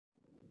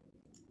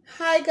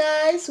Hi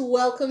guys,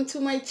 welcome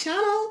to my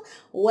channel.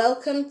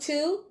 Welcome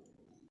to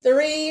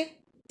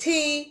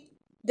 3T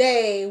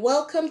Day.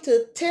 Welcome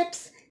to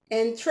Tips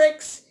and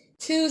Tricks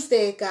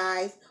Tuesday,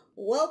 guys.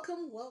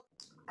 Welcome.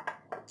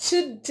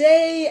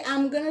 Today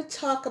I'm going to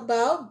talk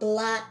about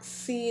black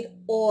seed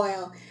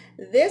oil.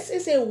 This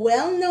is a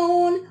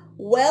well-known,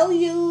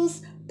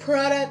 well-used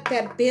product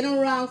that's been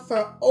around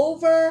for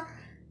over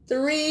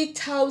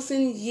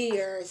 3,000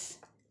 years.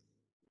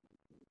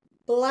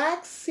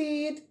 Black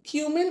seed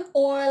cumin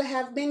oil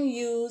have been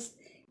used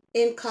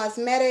in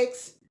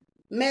cosmetics,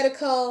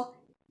 medical,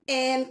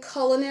 and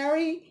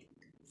culinary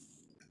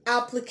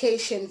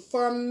application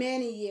for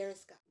many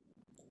years.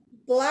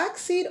 Black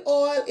seed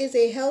oil is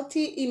a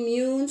healthy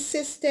immune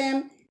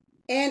system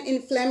and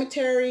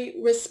inflammatory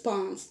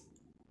response.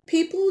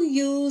 People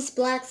use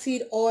black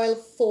seed oil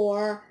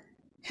for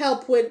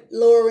help with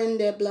lowering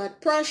their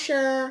blood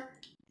pressure,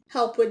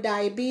 help with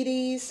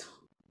diabetes,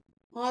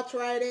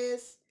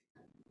 arthritis,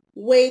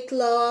 weight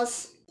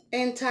loss,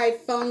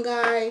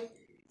 anti-fungi,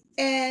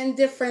 and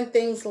different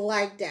things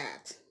like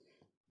that.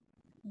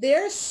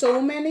 There's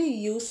so many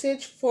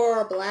usage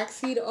for black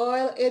seed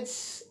oil.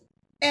 It's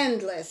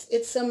endless.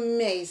 It's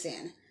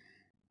amazing.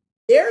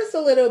 There's a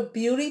little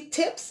beauty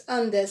tips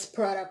on this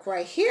product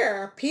right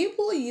here.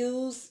 People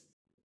use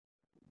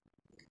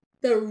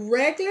the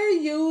regular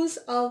use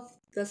of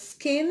the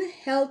skin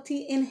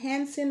healthy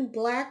enhancing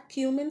black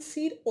cumin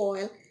seed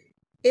oil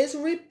is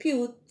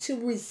reputed to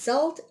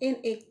result in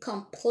a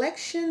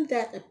complexion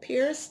that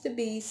appears to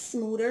be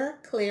smoother,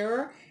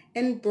 clearer,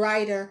 and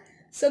brighter.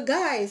 So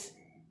guys,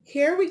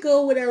 here we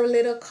go with our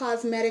little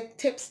cosmetic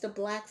tips to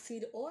black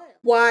seed oil.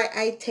 Why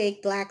I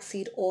take black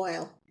seed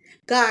oil.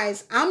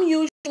 Guys, I'm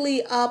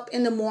usually up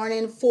in the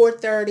morning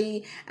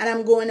 4:30 and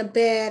I'm going to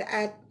bed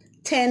at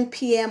 10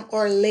 p.m.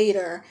 or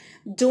later.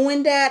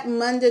 Doing that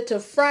Monday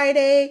to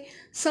Friday,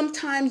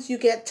 sometimes you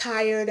get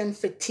tired and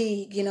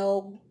fatigued,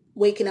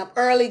 waking up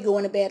early,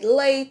 going to bed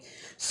late.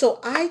 So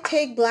I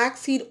take black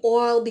seed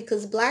oil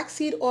because black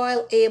seed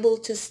oil able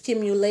to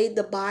stimulate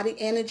the body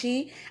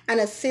energy and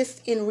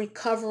assist in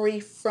recovery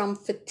from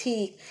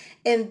fatigue.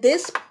 And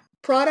this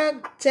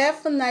product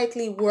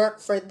definitely work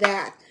for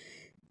that.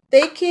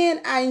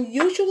 I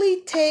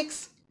usually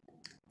takes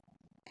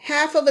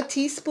half of a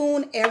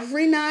teaspoon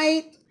every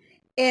night.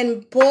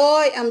 And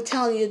boy, I'm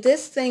telling you,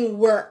 this thing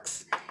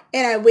works.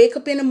 And I wake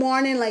up in the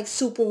morning like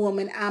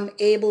Superwoman. I'm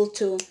able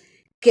to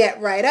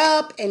get right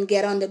up and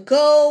get on the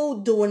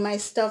go, doing my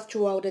stuff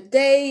throughout the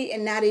day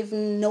and not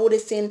even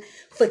noticing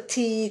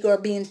fatigue or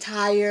being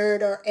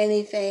tired or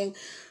anything.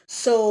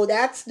 So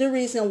that's the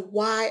reason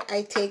why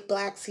I take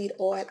black seed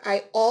oil.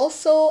 I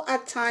also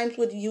at times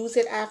would use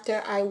it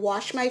after I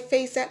wash my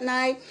face at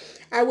night.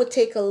 I would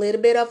take a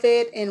little bit of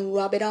it and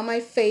rub it on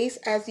my face.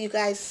 As you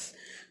guys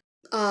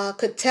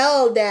could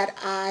tell that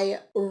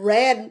I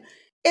read,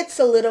 it's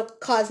a little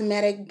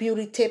cosmetic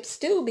beauty tips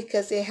too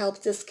because it helps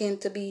the skin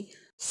to be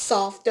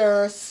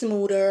softer,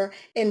 smoother,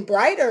 and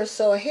brighter.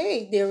 So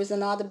hey, there is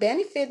another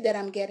benefit that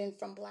I'm getting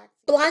from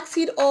black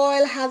seed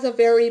oil. Has a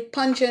very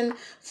pungent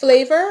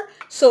flavor.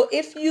 So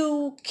if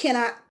you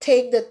cannot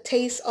take the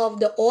taste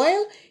of the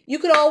oil, you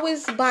could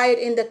always buy it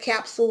in the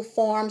capsule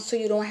form so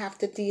you don't have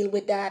to deal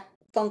with that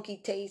funky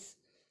taste.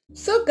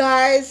 So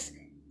guys,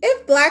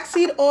 if black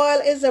seed oil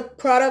is a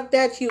product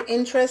that you're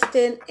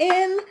interested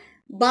in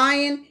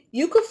buying,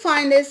 you could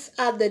find this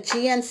at the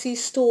GNC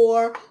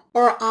store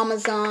or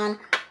Amazon.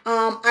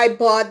 I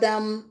bought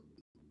them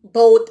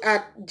both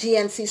at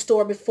GNC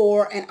store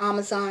before and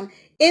Amazon.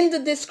 In the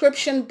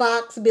description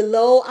box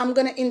below, I'm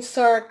going to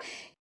insert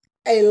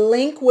a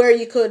link where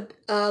you could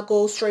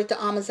go straight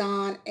to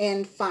Amazon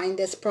and find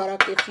this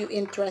product if you're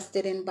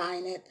interested in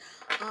buying it.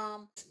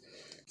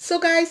 So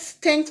guys,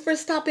 thanks for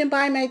stopping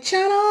by my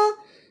channel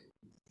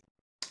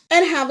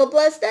and have a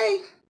blessed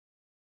day.